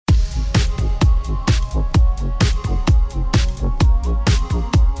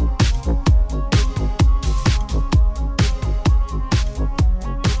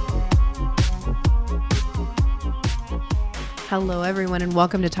Hello, everyone, and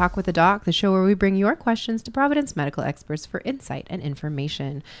welcome to Talk with the Doc, the show where we bring your questions to Providence medical experts for insight and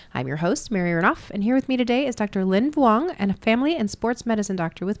information. I'm your host, Mary Renoff, and here with me today is Dr. Lynn Vuong, and a family and sports medicine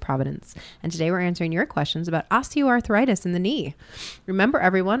doctor with Providence. And today we're answering your questions about osteoarthritis in the knee. Remember,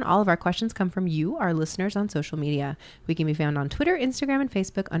 everyone, all of our questions come from you, our listeners, on social media. We can be found on Twitter, Instagram, and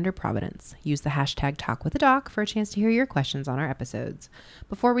Facebook under Providence. Use the hashtag #TalkWithTheDoc for a chance to hear your questions on our episodes.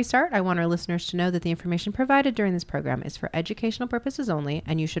 Before we start, I want our listeners to know that the information provided during this program is for educational purposes only,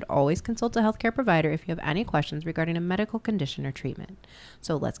 and you should always consult a healthcare provider if you have any questions regarding a medical condition or treatment.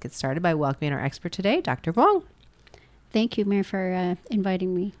 So let's get started by welcoming our expert today, Dr. Vuong. Thank you, Mary, for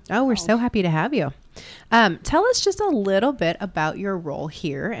inviting me. Oh, we're so happy to have you. Tell us just a little bit about your role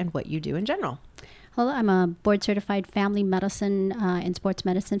here and what you do in general. Well, I'm a board-certified family medicine and sports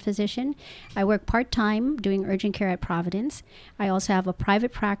medicine physician. I work part-time doing urgent care at Providence. I also have a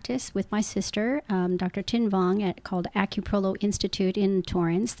private practice with my sister, Dr. Tin Vuong, called AcuProlo Institute in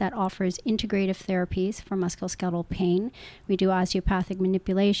Torrance that offers integrative therapies for musculoskeletal pain. We do osteopathic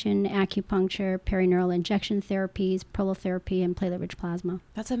manipulation, acupuncture, perineural injection therapies, prolotherapy, and platelet-rich plasma.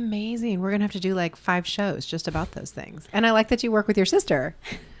 That's amazing. We're going to have to do like 5 shows just about those things. And I like that you work with your sister.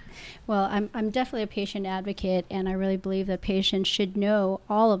 Well, I'm definitely a patient advocate, and I really believe that patients should know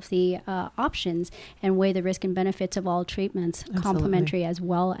all of the options and weigh the risk and benefits of all treatments, complementary as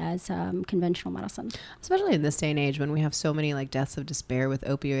well as conventional medicine. Especially in this day and age when we have so many like deaths of despair with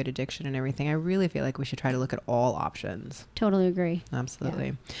opioid addiction and everything, I really feel like we should try to look at all options. Totally agree. Absolutely.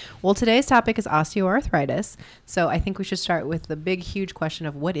 Yeah. Well, today's topic is osteoarthritis. So I think we should start with the big, huge question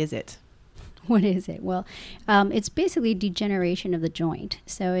of what is it? What is it? Well, it's basically degeneration of the joint.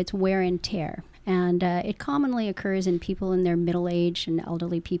 So it's wear and tear. And it commonly occurs in people in their middle age and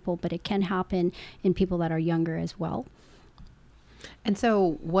elderly people, but it can happen in people that are younger as well. And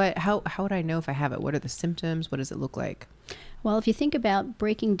so how would I know if I have it? What are the symptoms? What does it look like? Well, if you think about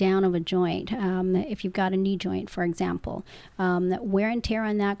breaking down of a joint, if you've got a knee joint, for example, that wear and tear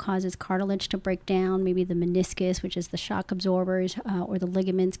on that causes cartilage to break down. Maybe the meniscus, which is the shock absorbers, or the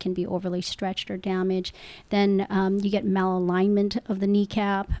ligaments can be overly stretched or damaged. Then you get malalignment of the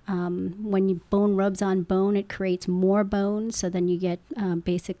kneecap. When bone rubs on bone, it creates more bone. So then you get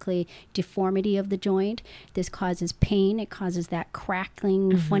basically deformity of the joint. This causes pain. It causes that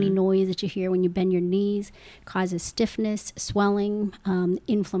crackling, funny noise that you hear when you bend your knees. Causes stiffness, swelling,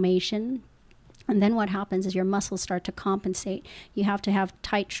 inflammation. And then what happens is your muscles start to compensate. You have to have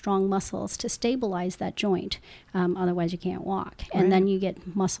tight, strong muscles to stabilize that joint. Otherwise, you can't walk. And then you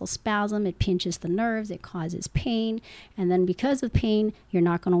get muscle spasm. It pinches the nerves. It causes pain. And then because of pain, you're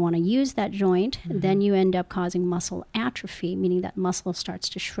not going to want to use that joint. Then you end up causing muscle atrophy, meaning that muscle starts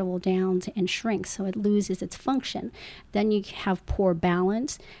to shrivel down and shrink, so it loses its function. Then you have poor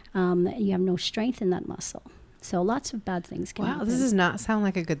balance. You have no strength in that muscle. So lots of bad things can happen. This does not sound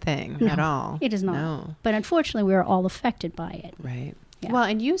like a good thing at all. It is not. No. But unfortunately, we are all affected by it. Right. Yeah. Well,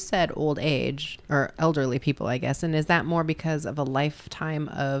 and you said old age or elderly people, I guess. And is that more because of a lifetime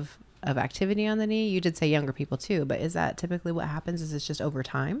of activity on the knee? You did say younger people too, but is that typically what happens? Is it just over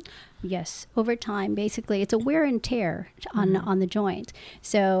time? Yes, over time. Basically, it's a wear and tear on the joint.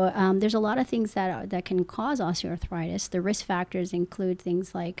 So there's a lot of things that can cause osteoarthritis. The risk factors include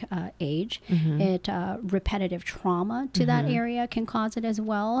things like age. Repetitive trauma to that area can cause it as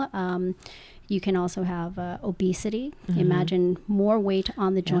well. You can also have obesity. Imagine more weight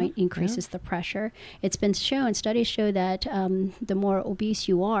on the joint increases the pressure. It's been shown, studies show that the more obese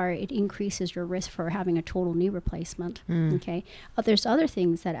you are, it increases your risk for having a total knee replacement. Okay. There's other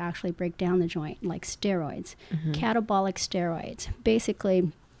things that actually break down the joint, like steroids, catabolic steroids.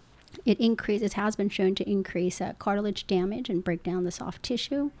 Basically, it has been shown to increase cartilage damage and break down the soft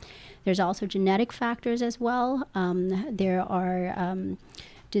tissue. There's also genetic factors as well. There are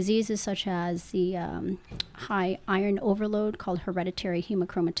diseases such as the high iron overload called hereditary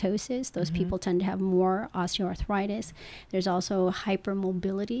hemochromatosis. Those people tend to have more osteoarthritis. There's also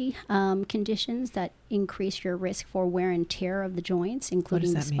hypermobility conditions that increase your risk for wear and tear of the joints,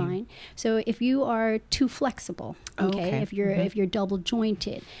 including the spine. Mean? So if you are too flexible, if you're double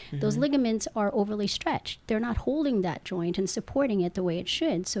jointed, those ligaments are overly stretched. They're not holding that joint and supporting it the way it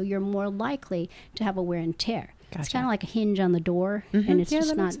should. So you're more likely to have a wear and tear. Gotcha. It's kind of like a hinge on the door, and it's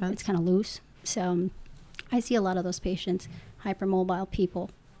just not, it's kind of loose. So I see a lot of those patients, hypermobile people.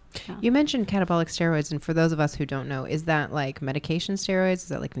 Yeah. You mentioned catabolic steroids, and for those of us who don't know, is that like medication steroids? Is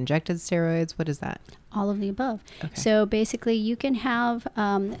that like injected steroids? What is that? All of the above. Okay. So basically, you can have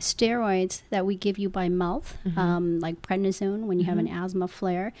steroids that we give you by mouth, like prednisone when you have an asthma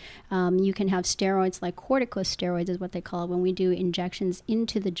flare. You can have steroids like corticosteroids is what they call it when we do injections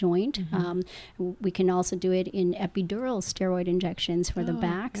into the joint. We can also do it in epidural steroid injections for the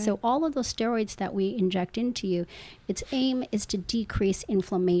back. okay. So all of those steroids that we inject into you, its aim is to decrease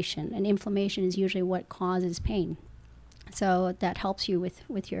inflammation. And inflammation is usually what causes pain. So that helps you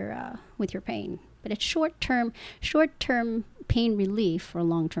with your pain. But it's short-term pain relief for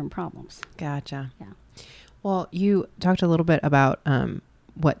long-term problems. Gotcha. Yeah. Well, you talked a little bit about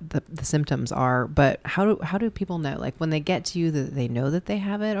what the symptoms are, but how do people know? Like when they get to you, that they know that they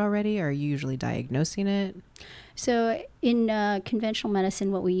have it already? Or are you usually diagnosing it? So in conventional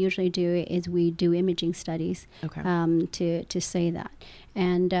medicine, what we usually do is we do imaging studies Okay. to say that.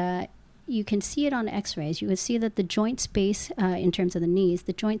 And you can see it on x-rays. You can see that the joint space, in terms of the knees,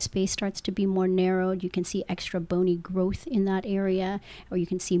 the joint space starts to be more narrowed. You can see extra bony growth in that area, or you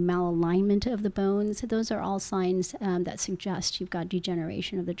can see malalignment of the bones. Those are all signs that suggest you've got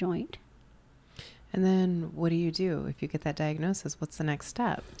degeneration of the joint. And then what do you do if you get that diagnosis? What's the next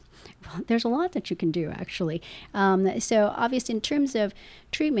step? Well, there's a lot that you can do, actually. So obviously, in terms of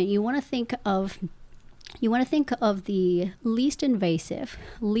treatment, you want to think of the least invasive,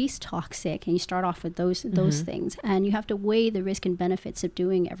 least toxic, and you start off with those things. And you have to weigh the risk and benefits of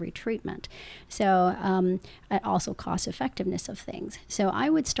doing every treatment. So also cost effectiveness of things. So I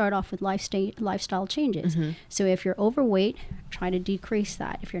would start off with lifestyle changes. So if you're overweight, try to decrease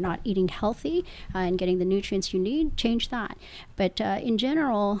that. If you're not eating healthy and getting the nutrients you need, change that. But in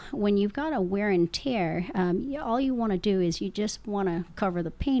general, when you've got a wear and tear, all you want to do is you just want to cover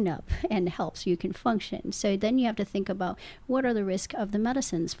the pain up and help so you can function. So then you have to think about what are the risks of the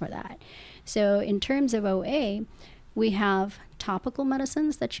medicines for that. So in terms of OA, we have topical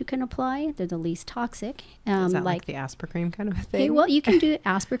medicines that you can apply. They're the least toxic. Is that like the Aspercream kind of a thing? Well, you can do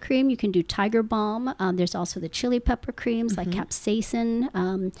Aspercream. You can do Tiger Balm. There's also the chili pepper creams like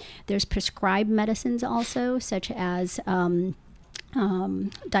capsaicin. There's prescribed medicines also, such as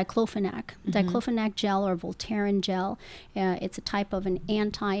diclofenac. Diclofenac gel or Voltaren gel. It's a type of an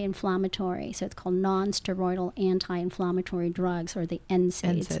anti-inflammatory. So it's called non-steroidal anti-inflammatory drugs, or the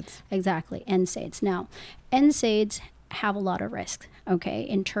NSAIDs. NSAIDs. Exactly, NSAIDs. Now, NSAIDs have a lot of risk, okay,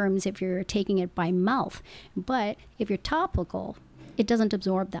 in terms if you're taking it by mouth. But if you're topical, it doesn't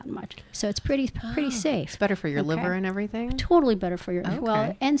absorb that much. So it's pretty safe. It's better for your liver and everything? Totally better for your, Okay.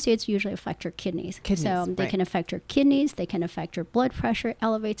 well, NSAIDs usually affect your kidneys. So they right. can affect your kidneys. They can affect your blood pressure,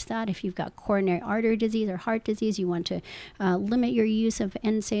 elevates that. If you've got coronary artery disease or heart disease, you want to limit your use of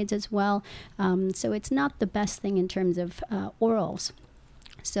NSAIDs as well. So it's not the best thing in terms of orals.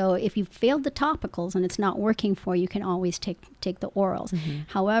 So if you've failed the topicals and it's not working for you, you can always take the orals.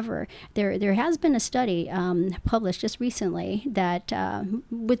 However, there has been a study published just recently that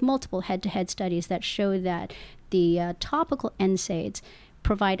with multiple head-to-head studies that show that the topical NSAIDs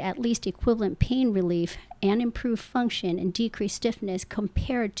provide at least equivalent pain relief and improve function and decrease stiffness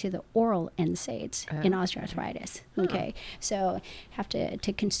compared to the oral NSAIDs in osteoarthritis. Okay, so have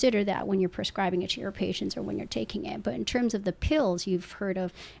to consider that when you're prescribing it to your patients or when you're taking it. But in terms of the pills, you've heard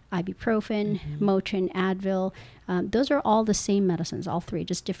of ibuprofen, Motrin, Advil. Those are all the same medicines, all three,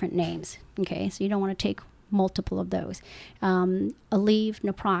 just different names. Okay, so you don't want to take multiple of those. Aleve,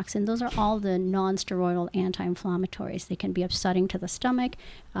 naproxen, those are all the non-steroidal anti-inflammatories. They can be upsetting to the stomach,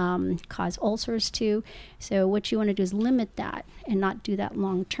 cause ulcers too. So what you want to do is limit that and not do that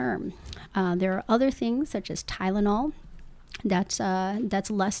long term. There are other things such as Tylenol. That's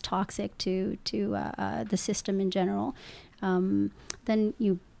less toxic to the system in general. Then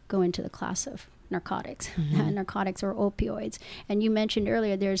you go into the class of narcotics, narcotics or opioids. And you mentioned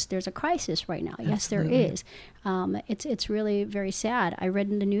earlier there's a crisis right now. Yes, there is. It's really very sad. I read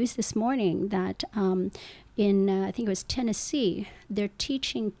in the news this morning that in I think it was Tennessee, they're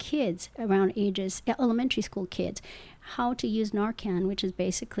teaching kids around ages, elementary school kids, how to use Narcan, which is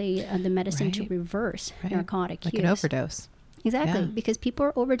basically the medicine to reverse narcotic use. Like an overdose. Exactly, because people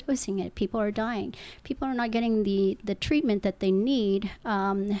are overdosing it. People are dying. People are not getting the treatment that they need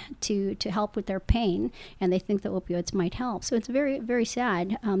to help with their pain, and they think that opioids might help. So it's very, very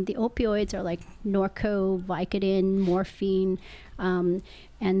sad. The opioids are like Norco, Vicodin, morphine,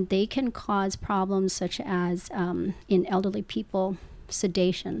 and they can cause problems such as in elderly people,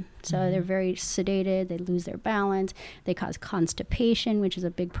 sedation. So they're very sedated, they lose their balance, they cause constipation, which is a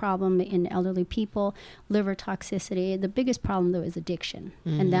big problem in elderly people, liver toxicity. The biggest problem, though, is addiction.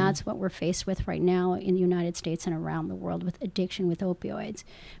 And that's what we're faced with right now in the United States and around the world, with addiction with opioids.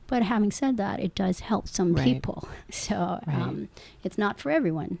 But having said that, it does help some people. So it's not for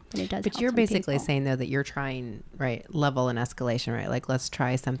everyone, but it does help you're some basically people. saying, though, that you're trying, level and escalation, right? Like, let's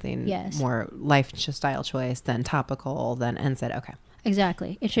try something more lifestyle choice than topical, than NSAID. Okay.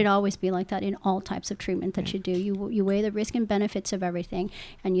 Exactly. It should always be like that in all types of treatment that you do. You weigh the risk and benefits of everything,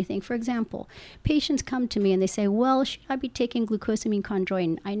 and you think, for example, patients come to me and they say, well, should I be taking glucosamine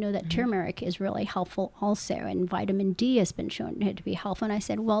chondroitin? I know that turmeric is really helpful also, and vitamin D has been shown to be helpful. And I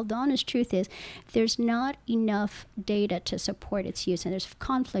said, well, the honest truth is there's not enough data to support its use, and there's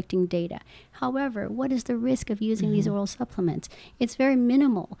conflicting data. However, what is the risk of using these oral supplements? It's very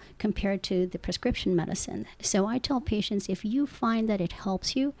minimal compared to the prescription medicine. So I tell patients, if you find that it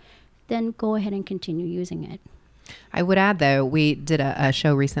helps you, then go ahead and continue using it. I would add, though, we did a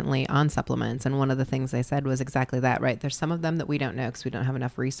show recently on supplements, and one of the things they said was exactly that, right? There's some of them that we don't know because we don't have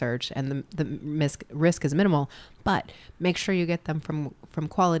enough research, and the risk is minimal, but make sure you get them from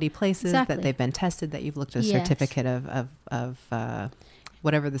quality places, that they've been tested, that you've looked at a certificate of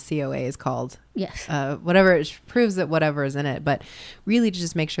whatever the COA is called. Yes. Whatever, it proves that whatever is in it, but really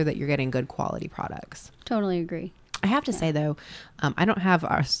just make sure that you're getting good quality products. Totally agree. I have to say, though, I don't have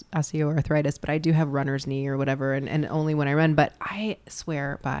osteoarthritis, but I do have runner's knee or whatever, and only when I run, but I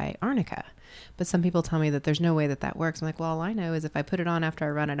swear by arnica. But some people tell me that there's no way that works. I'm like, well, all I know is if I put it on after I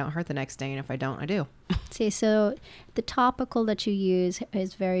run, I don't hurt the next day, and if I don't, I do. See, so the topical that you use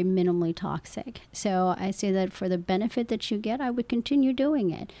is very minimally toxic. So I say that for the benefit that you get, I would continue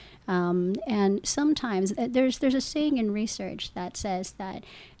doing it. And sometimes there's a saying in research that says that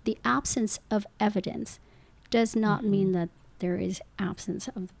the absence of evidence does not mean that there is absence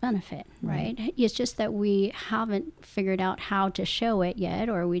of the benefit, right? It's just that we haven't figured out how to show it yet,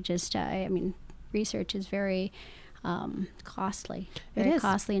 or we just, research is very costly. Very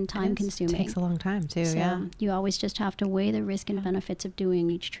costly and time consuming. It takes a long time too, so you always just have to weigh the risk and benefits of doing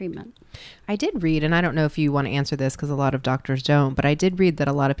each treatment. I did read, and I don't know if you want to answer this because a lot of doctors don't, but I did read that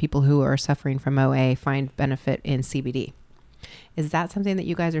a lot of people who are suffering from OA find benefit in CBD. Is that something that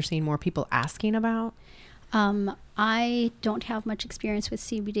you guys are seeing more people asking about? I don't have much experience with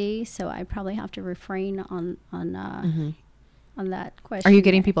CBD, so I probably have to refrain on that question. Are you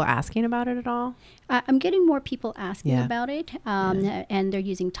getting people asking about it at all? I'm getting more people asking about it, and they're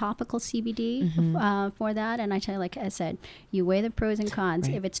using topical CBD for that. And I tell you, like I said, you weigh the pros and cons.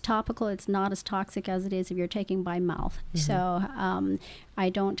 If it's topical, it's not as toxic as it is if you're taking by mouth. So I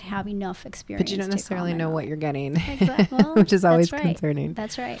don't have enough experience. But you don't necessarily know what you're getting, well, which is always concerning.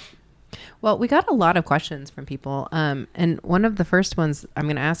 That's right. Well, we got a lot of questions from people. And one of the first ones I'm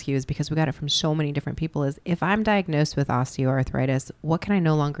going to ask you is, because we got it from so many different people, is if I'm diagnosed with osteoarthritis, what can I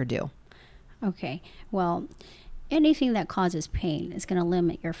no longer do? Okay. Well, anything that causes pain is going to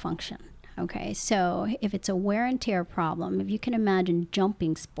limit your function. Okay, so if it's a wear and tear problem, if you can imagine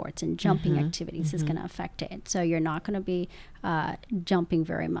jumping sports and jumping activities is going to affect it. So you're not going to be jumping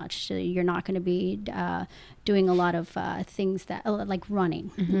very much. So you're not going to be doing a lot of things that like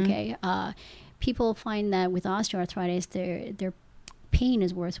running. Okay, people find that with osteoarthritis, their pain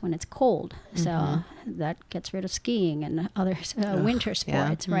is worse when it's cold. So that gets rid of skiing and other winter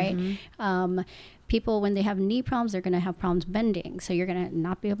sports, right? People, when they have knee problems, they're going to have problems bending. So you're going to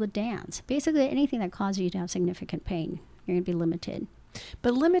not be able to dance. Basically, anything that causes you to have significant pain, you're going to be limited.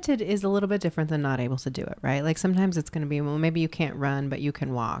 But limited is a little bit different than not able to do it, right? Like sometimes it's going to be, well, maybe you can't run, but you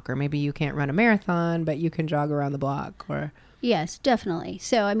can walk. Or maybe you can't run a marathon, but you can jog around the block. Or yes, definitely.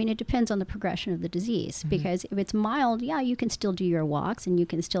 So, it depends on the progression of the disease, because if it's mild, you can still do your walks and you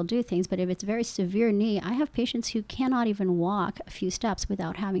can still do things. But if it's very severe knee, I have patients who cannot even walk a few steps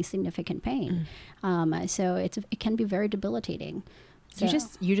without having significant pain. So it can be very debilitating. So.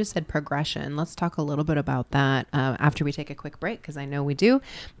 You just said progression. Let's talk a little bit about that after we take a quick break, because I know we do.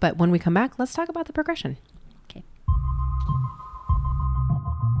 But when we come back, let's talk about the progression. Okay.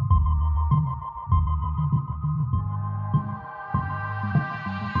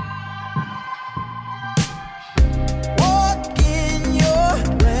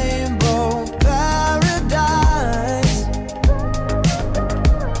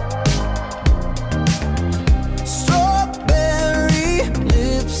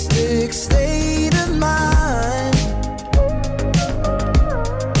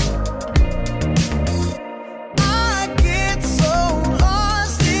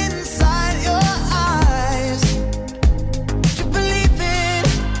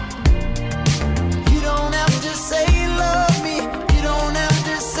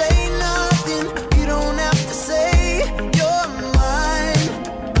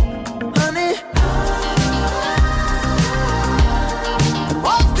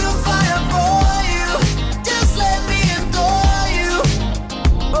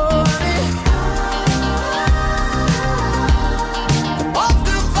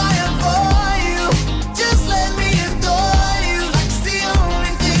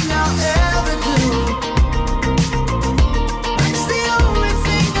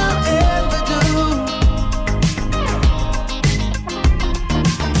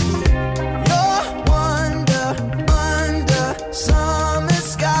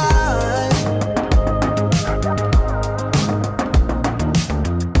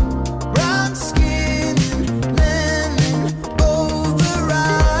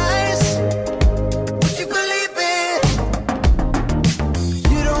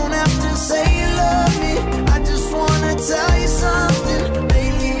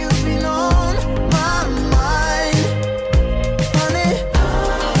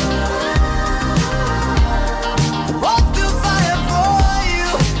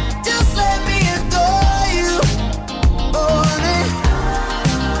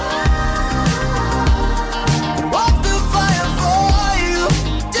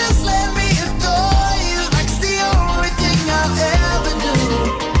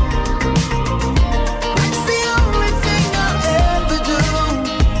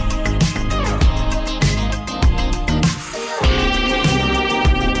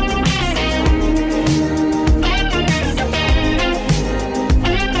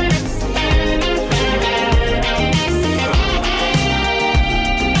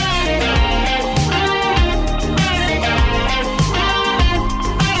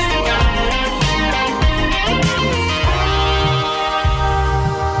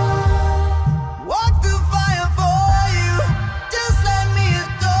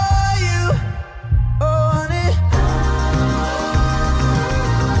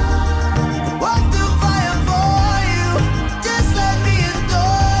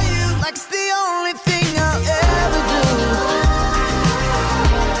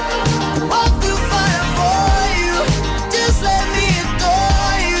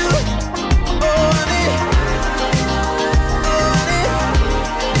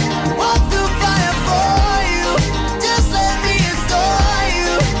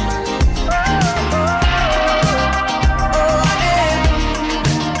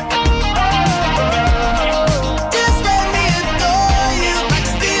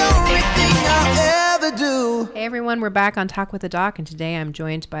 Hey everyone, we're back on Talk with the Doc, and today I'm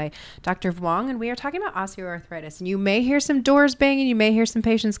joined by Dr. Vuong, and we are talking about osteoarthritis. And you may hear some doors banging, you may hear some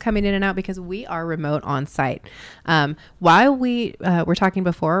patients coming in and out because we are remote on site. While we were talking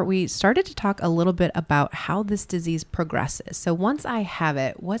before, we started to talk a little bit about how this disease progresses. So once I have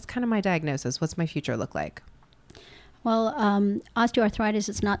it, what's kind of my diagnosis? What's my future look like? Well, osteoarthritis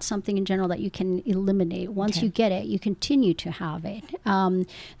is not something in general that you can eliminate. Once you get it, you continue to have it.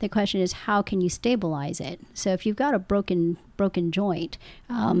 The question is, how can you stabilize it? So if you've got a broken joint,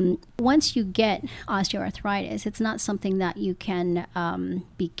 once you get osteoarthritis, it's not something that you can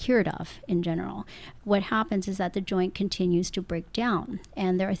be cured of in general. What happens is that the joint continues to break down,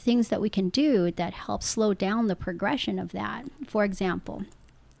 and there are things that we can do that help slow down the progression of that. For example,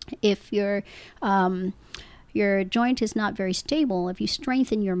 if your joint is not very stable, if you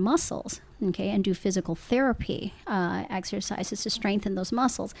strengthen your muscles, and do physical therapy exercises to strengthen those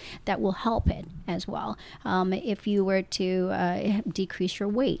muscles, that will help it as well. If you were to decrease your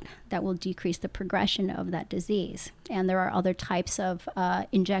weight, that will decrease the progression of that disease. And there are other types of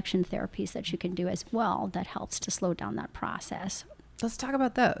injection therapies that you can do as well that helps to slow down that process. Let's talk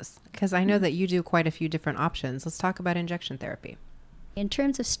about those, because I know that you do quite a few different options. Let's talk about injection therapy. In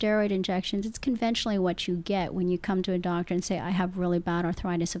terms of steroid injections, it's conventionally what you get when you come to a doctor and say, I have really bad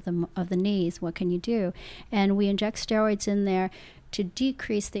arthritis of the knees. What can you do? And we inject steroids in there to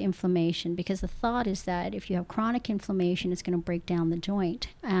decrease the inflammation, because the thought is that if you have chronic inflammation, it's going to break down the joint.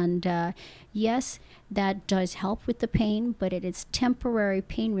 And yes, that does help with the pain, but it is temporary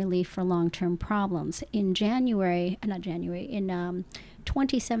pain relief for long-term problems. In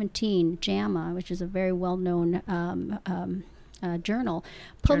 2017, JAMA, which is a very well-known journal,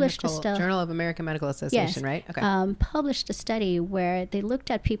 published a study. Journal of American Medical Association, right? Okay. Published a study where they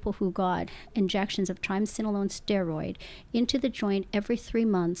looked at people who got injections of triamcinolone steroid into the joint every 3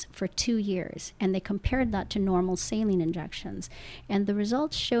 months for 2 years, and they compared that to normal saline injections. And the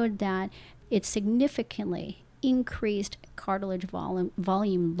results showed that it significantly increased cartilage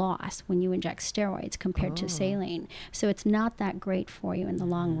volume loss when you inject steroids compared to saline. So it's not that great for you in the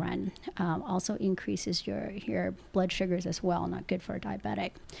long run. Also increases your blood sugars as well, not good for a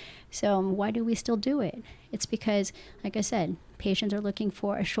diabetic. So why do we still do it? It's because, like I said, patients are looking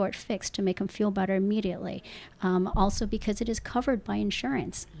for a short fix to make them feel better immediately. Also because it is covered by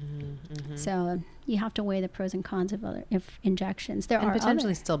insurance. Mm-hmm. So you have to weigh the pros and cons of other injections. There are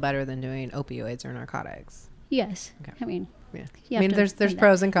potentially still better than doing opioids or narcotics. Yes. Okay. I mean, there's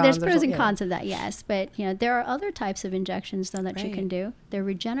pros and cons. There's pros and cons of that, yes. But, there are other types of injections, though, that you can do. They're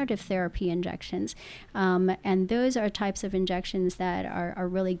regenerative therapy injections. And those are types of injections that are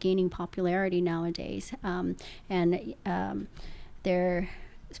really gaining popularity nowadays. They're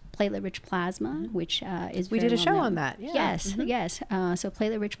platelet-rich plasma, which is we did a show on that. Yeah. Yes, yes. So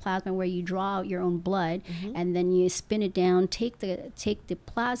platelet-rich plasma, where you draw out your own blood, and then you spin it down, take the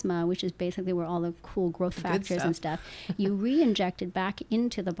plasma, which is basically where all the cool growth factors and stuff, you re-inject it back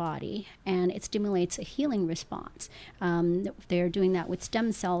into the body, and it stimulates a healing response. They're doing that with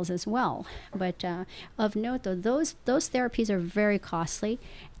stem cells as well. But of note, though, those therapies are very costly.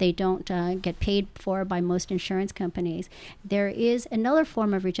 They don't get paid for by most insurance companies. There is another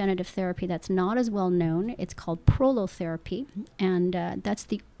form of regenerative therapy that's not as well known. It's called prolotherapy, and that's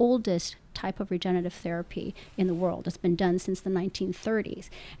the oldest type of regenerative therapy in the world. It's been done since the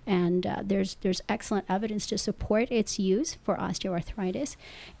 1930s, and there's excellent evidence to support its use for osteoarthritis.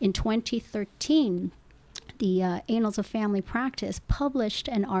 In 2013, the Annals of Family Practice published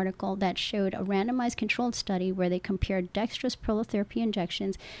an article that showed a randomized controlled study where they compared dextrose prolotherapy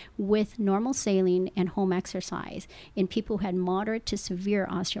injections with normal saline and home exercise in people who had moderate to severe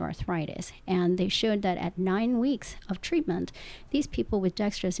osteoarthritis. And they showed that at 9 weeks of treatment, these people with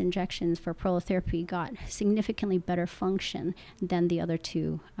dextrose injections for prolotherapy got significantly better function than the other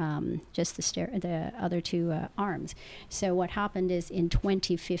two, the other two arms. So what happened is in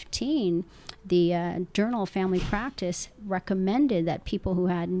 2015, the Journal of Family Practice recommended that people who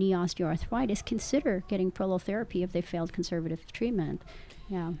had knee osteoarthritis consider getting prolotherapy if they failed conservative treatment.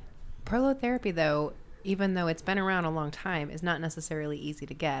 Yeah. Prolotherapy, though, even though it's been around a long time, is not necessarily easy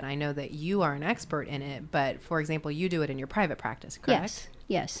to get. I know that you are an expert in it, but for example, you do it in your private practice, correct?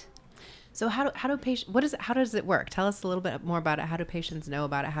 Yes. So how does it work? Tell us a little bit more about it. How do patients know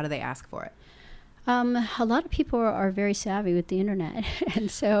about it? How do they ask for it? A lot of people are very savvy with the internet, and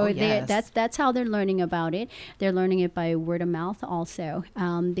so that's how they're learning about it. They're learning it by word of mouth also,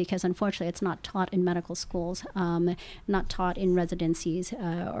 because unfortunately it's not taught in medical schools, not taught in residencies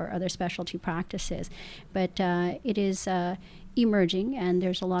or other specialty practices. But it is emerging, and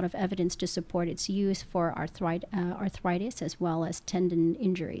there's a lot of evidence to support its use for arthritis as well as tendon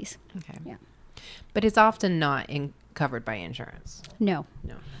injuries. Okay. Yeah. But it's often not covered by insurance. No.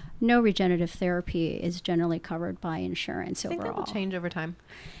 No. No regenerative therapy is generally covered by insurance I think overall. that will change over time.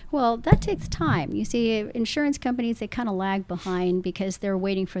 Well, that takes time. You see, insurance companies, they kind of lag behind because they're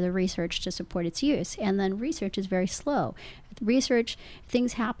waiting for the research to support its use. And then research is very slow. Research,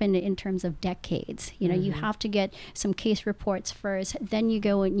 things happen in terms of decades. You know, you have to get some case reports first, then you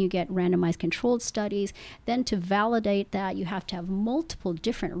go and you get randomized controlled studies. Then to validate that, you have to have multiple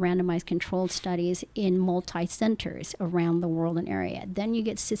different randomized controlled studies in multi-centers around the world and area. Then you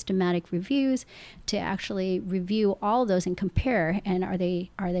get systematic reviews to actually review all of those and compare, and are they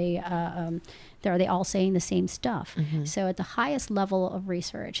all saying the same stuff? So at the highest level of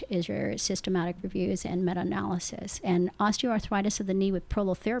research is your systematic reviews and meta-analysis. And osteoarthritis of the knee with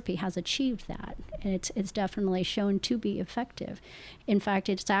prolotherapy has achieved that. And it's definitely shown to be effective. In fact,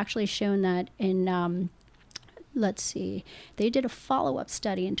 it's actually shown that in they did a follow-up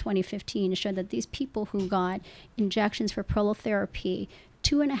study in 2015 to show that these people who got injections for prolotherapy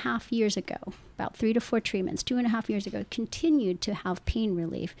 2.5 years ago, about 3 to 4 treatments, 2.5 years ago, continued to have pain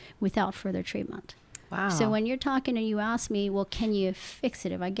relief without further treatment. Wow. So when you're talking and you ask me, well, can you fix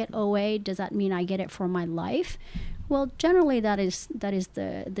it? If I get OA, does that mean I get it for my life? Well, generally that is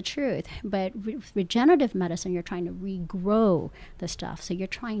the truth. But regenerative medicine, you're trying to regrow the stuff. So you're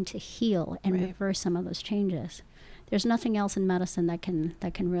trying to heal and reverse some of those changes. There's nothing else in medicine that can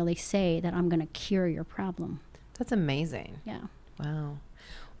really say that I'm going to cure your problem. That's amazing. Yeah. Wow.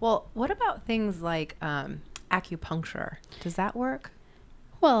 Well, what about things like acupuncture? Does that work?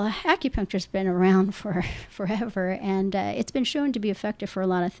 Well, acupuncture's been around for forever, and it's been shown to be effective for a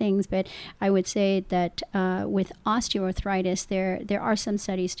lot of things. But I would say that with osteoarthritis, there are some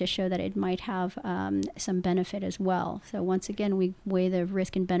studies to show that it might have some benefit as well. So once again, we weigh the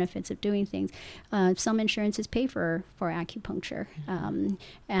risk and benefits of doing things. Some insurances pay for acupuncture,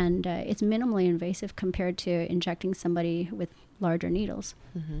 and it's minimally invasive compared to injecting somebody with larger needles.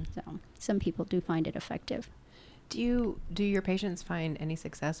 So some people do find it effective. Do your patients find any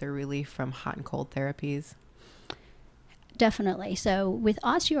success or relief from hot and cold therapies? Definitely. So with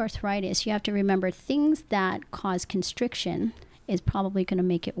osteoarthritis, you have to remember things that cause constriction is probably going to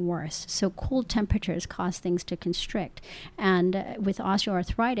make it worse. So cold temperatures cause things to constrict. And with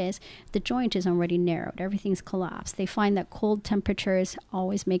osteoarthritis, the joint is already narrowed. Everything's collapsed. They find that cold temperatures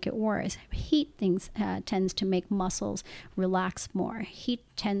always make it worse. Heat tends to make muscles relax more. Heat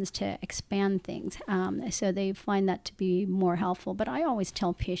tends to expand things. So they find that to be more helpful. But I always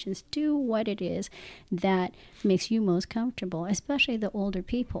tell patients, do what it is that makes you most comfortable, especially the older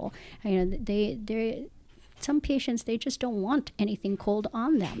people. You know, some patients, they just don't want anything cold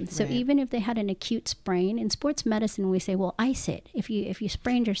on them. So even if they had an acute sprain, in sports medicine, we say, well, ice it. If you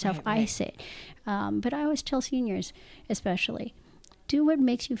sprained yourself, ice it. But I always tell seniors, especially, do what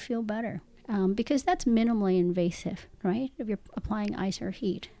makes you feel better. Because that's minimally invasive, right? If you're applying ice or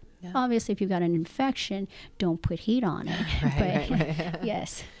heat. Yeah. Obviously, if you've got an infection, don't put heat on it. Right.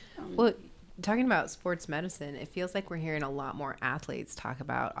 Yes. Well, talking about sports medicine, it feels like we're hearing a lot more athletes talk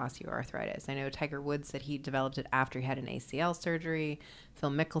about osteoarthritis. I know Tiger Woods said he developed it after he had an ACL surgery.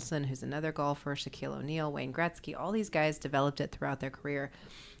 Phil Mickelson, who's another golfer, Shaquille O'Neal, Wayne Gretzky, all these guys developed it throughout their career.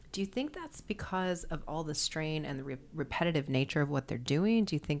 Do you think that's because of all the strain and the repetitive nature of what they're doing?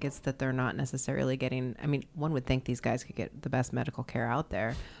 Do you think it's that they're not necessarily getting, I mean, one would think these guys could get the best medical care out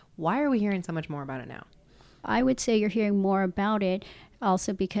there. Why are we hearing so much more about it now? I would say you're hearing more about it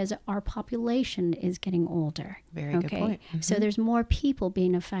also because our population is getting older. Very good point. So there's more people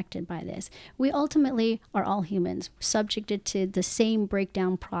being affected by this. We ultimately are all humans, subjected to the same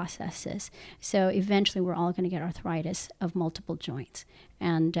breakdown processes. So eventually we're all going to get arthritis of multiple joints.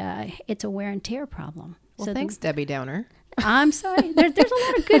 And it's a wear and tear problem. Well, so thanks, Debbie Downer. I'm sorry. There's a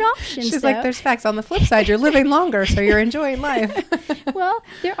lot of good options. She's like, there's facts. On the flip side, you're living longer, so you're enjoying life. Well,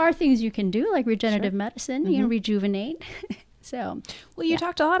 there are things you can do, like regenerative medicine, you know, rejuvenate. So, well, you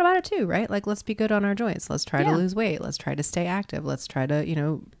talked a lot about it too, right? Like, let's be good on our joints. Let's try to lose weight. Let's try to stay active. Let's try to, you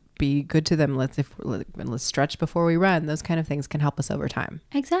know, be good to them. Let's stretch before we run. Those kind of things can help us over time.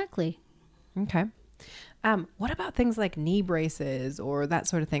 Exactly. Okay. What about things like knee braces or that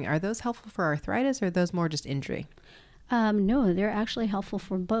sort of thing? Are those helpful for arthritis or are those more just injury? No, they're actually helpful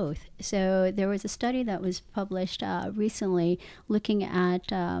for both. So there was a study that was published recently looking at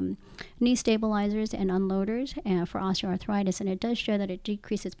knee stabilizers and unloaders for osteoarthritis, and it does show that it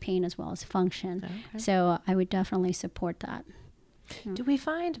decreases pain as well as function. Okay. So I would definitely support that. Do we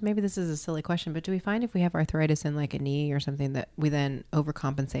find, maybe this is a silly question, but do we find if we have arthritis in like a knee or something that we then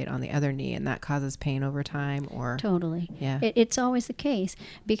overcompensate on the other knee and that causes pain over time? Or Totally. Yeah. It's always the case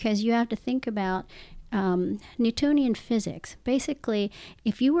because you have to think about Newtonian physics. Basically,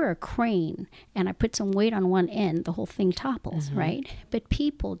 if you were a crane and I put some weight on one end, the whole thing topples, right? But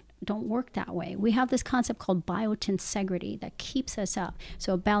people don't work that way. We have this concept called biotensegrity that keeps us up.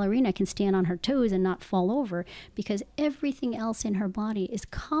 So a ballerina can stand on her toes and not fall over because everything else in her body is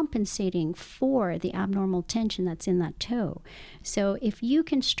compensating for the abnormal tension that's in that toe. So if you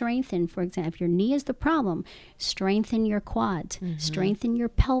can strengthen, for example, if your knee is the problem, strengthen your quads, strengthen your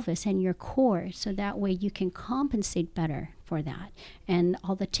pelvis and your core, so that way you can compensate better for that, and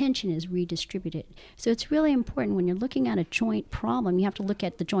all the tension is redistributed. So it's really important when you're looking at a joint problem, you have to look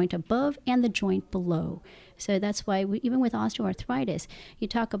at the joint above and the joint below. So that's why even with osteoarthritis, you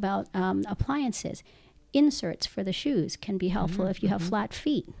talk about appliances. Inserts for the shoes can be helpful if you have flat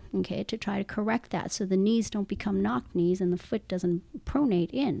feet, okay, to try to correct that so the knees don't become knock knees and the foot doesn't pronate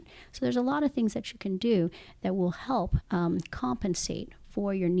in. So there's a lot of things that you can do that will help compensate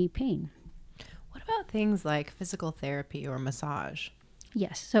for your knee pain. What about things like physical therapy or massage?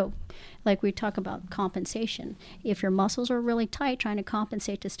 Yes. So like we talk about compensation. If your muscles are really tight trying to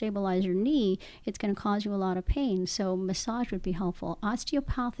compensate to stabilize your knee, it's going to cause you a lot of pain. So massage would be helpful.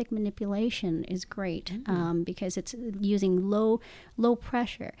 Osteopathic manipulation is great because it's using low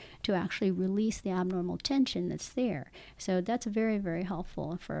pressure to actually release the abnormal tension that's there. So that's very, very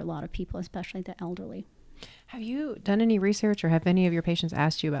helpful for a lot of people, especially the elderly. Have you done any research or have any of your patients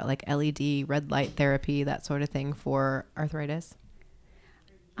asked you about like LED, red light therapy, that sort of thing for arthritis?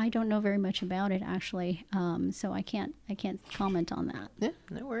 I don't know very much about it actually, so I can't comment on that. Yeah,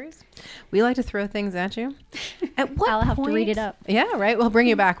 no worries. We like to throw things at you. At what I'll have to read it up. Yeah, right. We'll bring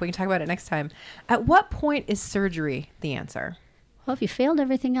you back. We can talk about it next time. At what point is surgery the answer? Well, if you failed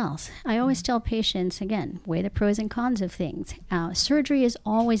everything else, I always tell patients, again, weigh the pros and cons of things. Surgery is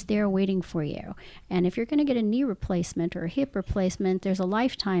always there waiting for you. And if you're going to get a knee replacement or a hip replacement, there's a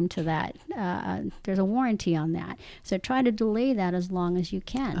lifetime to that. There's a warranty on that. So try to delay that as long as you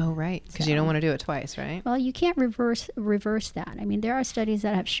can. Oh, right. Because you don't want to do it twice, right? Well, you can't reverse that. I mean, there are studies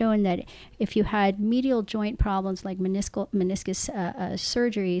that have shown that if you had medial joint problems like meniscus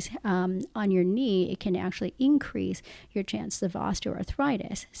surgeries on your knee, it can actually increase your chances of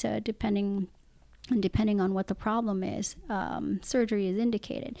osteoarthritis. So depending on what the problem is, surgery is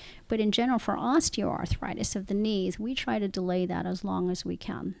indicated. But in general, for osteoarthritis of the knees, we try to delay that as long as we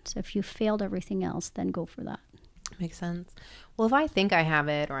can. So if you failed everything else, then go for that. Makes sense. Well, if I think I have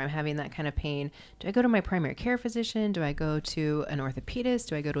it or I'm having that kind of pain, do I go to my primary care physician? Do I go to an orthopedist?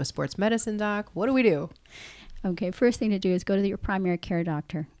 Do I go to a sports medicine doc? What do we do? Okay, first thing to do is go to your primary care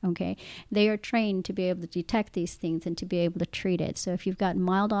doctor, okay? They are trained to be able to detect these things and to be able to treat it. So if you've got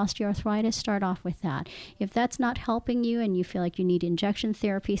mild osteoarthritis, start off with that. If that's not helping you and you feel like you need injection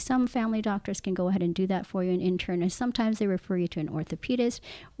therapy, some family doctors can go ahead and do that for you, an internist. Sometimes they refer you to an orthopedist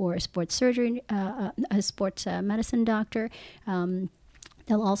or a sports surgery, a sports medicine doctor.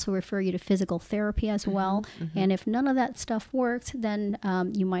 They'll also refer you to physical therapy as well. And if none of that stuff works, then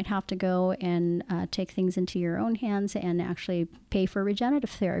you might have to go and take things into your own hands and actually pay for regenerative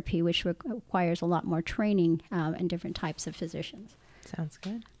therapy, which requires a lot more training and different types of physicians. Sounds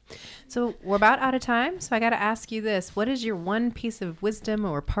good. So we're about out of time. So I got to ask you this. What is your one piece of wisdom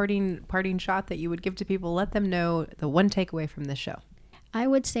or parting shot that you would give to people? Let them know the one takeaway from this show. I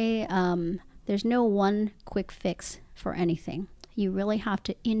would say there's no one quick fix for anything. You really have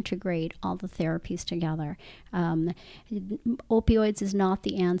to integrate all the therapies together. Opioids is not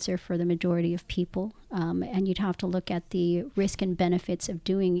the answer for the majority of people, and you'd have to look at the risk and benefits of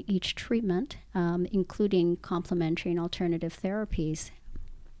doing each treatment, including complementary and alternative therapies.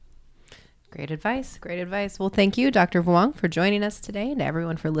 Great advice. Great advice. Well, thank you, Dr. Vuong, for joining us today, and to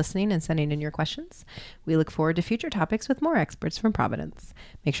everyone for listening and sending in your questions. We look forward to future topics with more experts from Providence.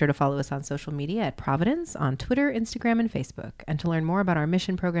 Make sure to follow us on social media at Providence on Twitter, Instagram, and Facebook. And to learn more about our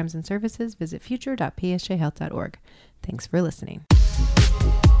mission programs and services, visit future.psjhealth.org. Thanks for listening.